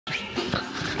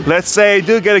let's say I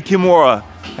do get a Kimura.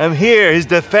 I'm here, his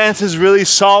defense is really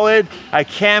solid. I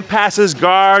can't pass his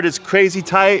guard, it's crazy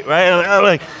tight,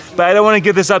 right? But I don't want to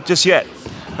give this up just yet,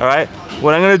 all right?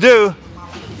 What I'm gonna do,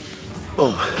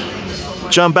 boom,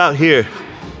 jump out here,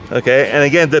 okay? And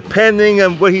again, depending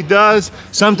on what he does,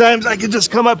 sometimes I can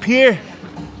just come up here,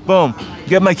 boom,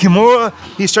 get my Kimura,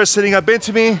 he starts sitting up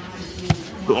into me,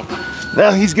 boom.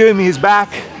 Now he's giving me his back,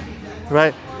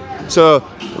 right? So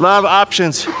a lot of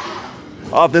options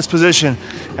off this position.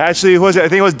 Actually, I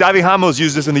think it was Davi Ramos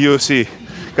used this in the UFC.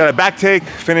 Got a back take,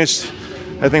 finished,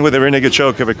 I think with a rear naked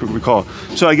choke, if I could recall.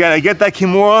 So again, I get that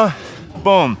Kimura,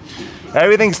 boom.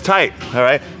 Everything's tight, all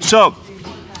right? So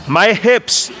my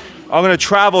hips are gonna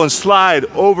travel and slide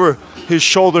over his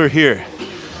shoulder here,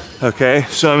 okay?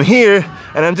 So I'm here,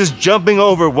 and I'm just jumping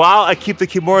over while I keep the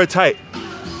Kimura tight.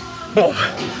 Boom.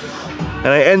 And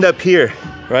I end up here,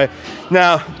 right?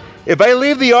 Now, if I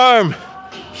leave the arm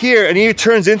here and he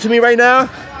turns into me right now,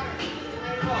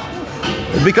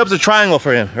 it becomes a triangle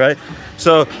for him, right?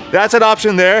 So that's an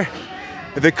option there.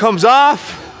 If it comes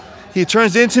off, he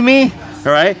turns into me,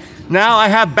 all right? Now I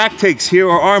have back takes here,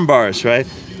 or arm bars, right?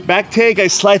 Back take, I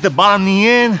slide the bottom knee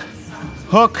in,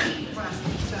 hook,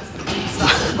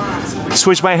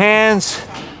 switch my hands,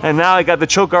 and now I got the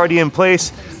choke already in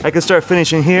place. I can start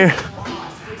finishing here,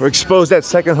 or expose that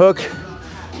second hook.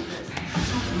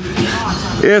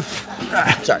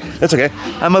 Sorry, that's okay.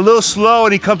 I'm a little slow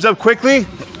and he comes up quickly,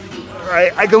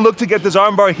 right? I can look to get this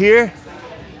arm bar here.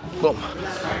 Boom.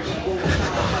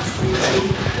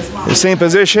 The same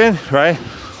position, right?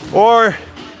 Or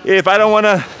if I don't want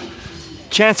to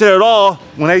chance it at all,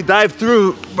 when I dive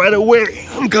through right away,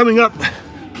 I'm coming up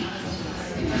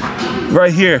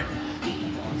right here.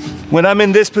 When I'm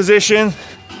in this position,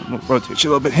 I'm gonna rotate you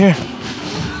a little bit here.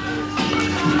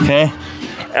 Okay,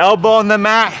 elbow on the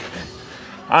mat.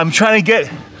 I'm trying to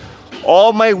get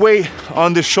all my weight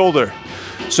on the shoulder.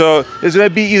 So it's gonna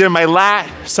be either my lat,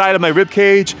 side of my rib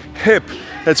cage, hip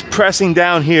that's pressing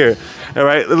down here. All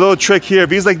right, a little trick here,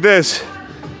 if he's like this,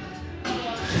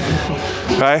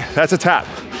 right, that's a tap,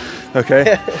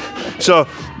 okay? So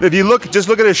if you look, just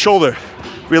look at his shoulder.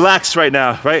 Relaxed right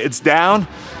now, right? It's down.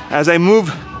 As I move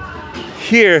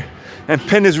here and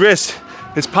pin his wrist,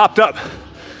 it's popped up.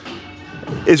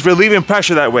 It's relieving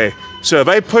pressure that way. So if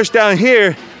I push down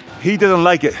here, he doesn't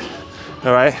like it,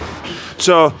 all right?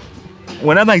 So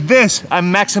when I'm like this,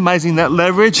 I'm maximizing that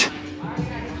leverage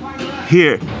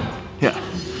here, yeah.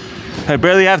 I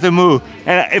barely have to move.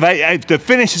 And if the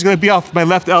finish is gonna be off my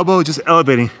left elbow, just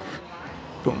elevating,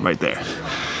 boom, right there.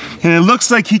 And it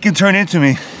looks like he can turn into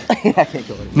me. I can't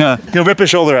go in. No, he'll rip his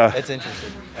shoulder out. That's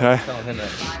interesting. All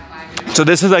right. So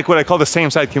this is like what I call the same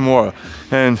side Kimura.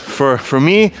 And for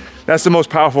me, that's the most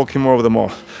powerful Kimura of them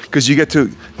all, because you get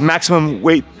to maximum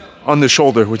weight on the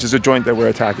shoulder, which is the joint that we're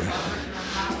attacking.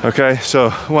 Okay,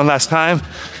 so one last time,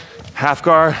 half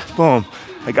guard, boom.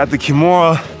 I got the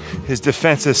Kimura, his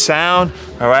defense is sound.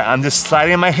 All right, I'm just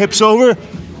sliding my hips over,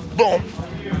 boom.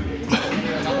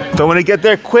 So when I get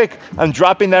there quick, I'm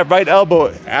dropping that right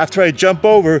elbow after I jump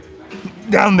over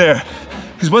down there.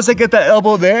 Because once I get that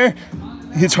elbow there,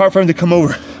 it's hard for him to come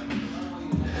over.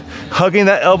 Hugging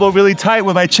that elbow really tight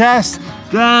with my chest,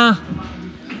 down.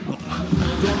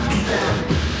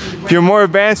 If you're more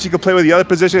advanced, you can play with the other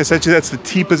position. Essentially, that's the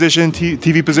T position,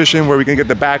 TV position, where we can get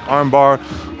the back arm bar,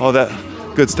 all that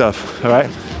good stuff, all right?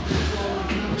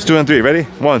 Let's do it on three, ready?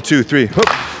 1, 2, 3, whoop.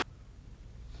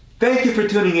 Thank you for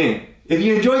tuning in. If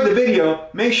you enjoyed the video,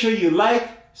 make sure you like,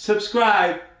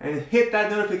 subscribe, and hit that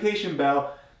notification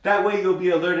bell. That way you'll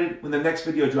be alerted when the next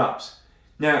video drops.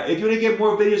 Now, if you want to get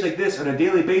more videos like this on a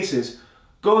daily basis,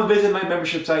 go and visit my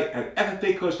membership site at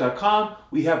ffacoach.com.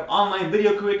 We have online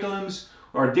video curriculums,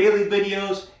 our daily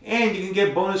videos, and you can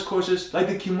get bonus courses like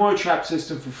the Kimura trap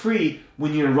system for free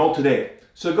when you enroll today.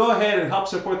 So go ahead and help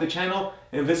support the channel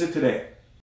and visit today.